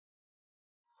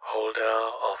holder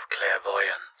of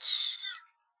clairvoyance.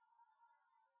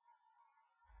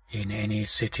 In any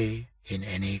city, in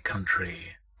any country,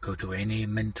 go to any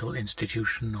mental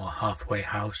institution or halfway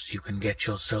house you can get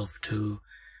yourself to,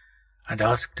 and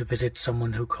ask to visit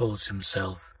someone who calls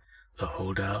himself the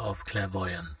holder of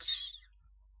clairvoyance.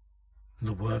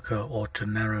 The worker ought to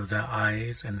narrow their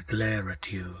eyes and glare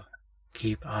at you.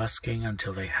 Keep asking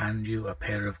until they hand you a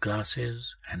pair of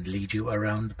glasses and lead you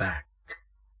around back.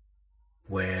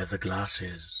 Wear the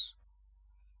glasses.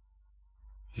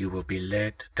 You will be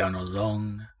led down a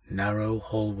long, narrow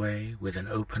hallway with an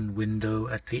open window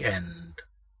at the end.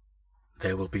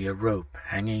 There will be a rope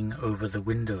hanging over the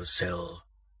window sill.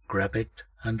 Grab it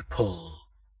and pull.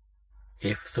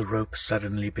 If the rope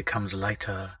suddenly becomes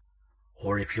lighter,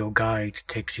 or if your guide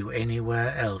takes you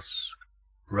anywhere else,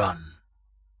 run.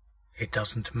 It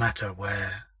doesn't matter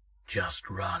where, just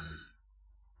run.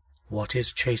 What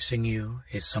is chasing you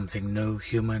is something no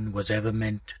human was ever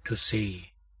meant to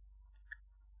see.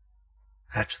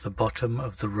 At the bottom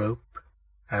of the rope,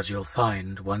 as you'll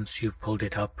find once you've pulled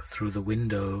it up through the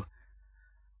window,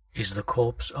 is the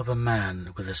corpse of a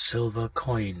man with a silver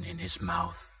coin in his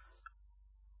mouth.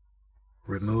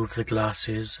 Remove the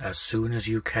glasses as soon as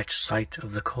you catch sight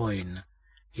of the coin.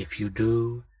 If you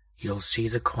do, you'll see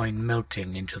the coin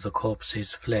melting into the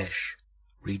corpse's flesh,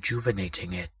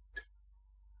 rejuvenating it.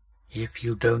 If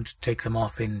you don't take them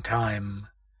off in time,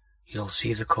 you'll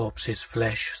see the corpse's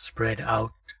flesh spread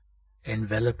out,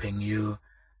 enveloping you,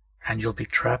 and you'll be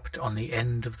trapped on the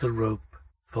end of the rope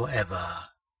forever.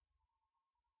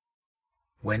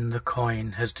 When the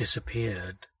coin has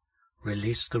disappeared,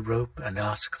 release the rope and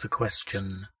ask the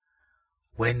question,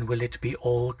 when will it be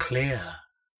all clear?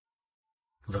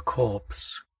 The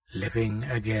corpse, living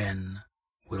again,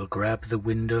 will grab the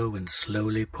window and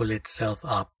slowly pull itself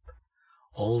up,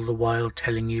 all the while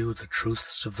telling you the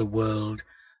truths of the world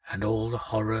and all the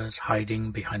horrors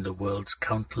hiding behind the world's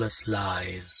countless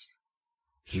lies.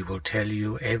 He will tell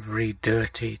you every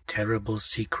dirty, terrible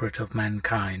secret of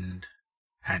mankind,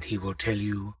 and he will tell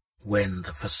you when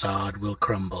the facade will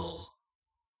crumble.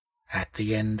 At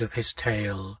the end of his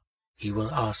tale, he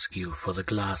will ask you for the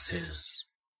glasses.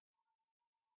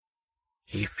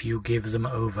 If you give them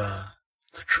over,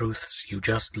 the truths you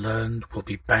just learned will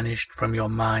be banished from your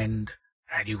mind,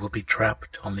 and you will be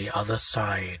trapped on the other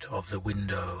side of the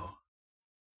window.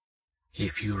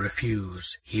 If you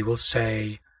refuse, he will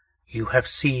say, "You have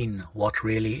seen what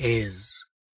really is."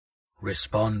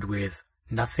 Respond with,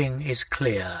 "Nothing is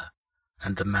clear,"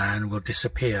 and the man will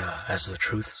disappear as the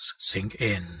truths sink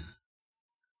in.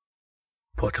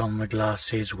 Put on the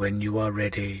glasses when you are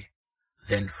ready,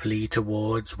 then flee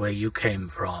towards where you came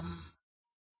from.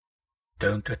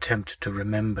 Don't attempt to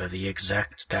remember the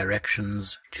exact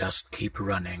directions, just keep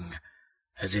running,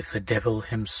 as if the devil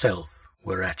himself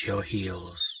were at your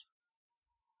heels.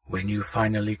 When you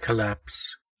finally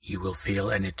collapse, you will feel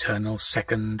an eternal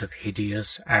second of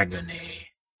hideous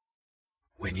agony.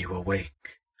 When you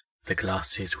awake, the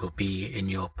glasses will be in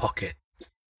your pocket.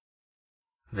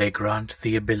 They grant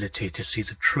the ability to see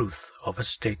the truth of a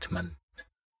statement.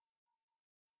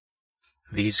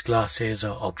 These glasses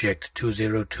are Object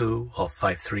 202 of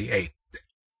 538.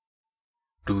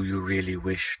 Do you really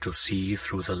wish to see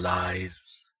through the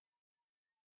lies?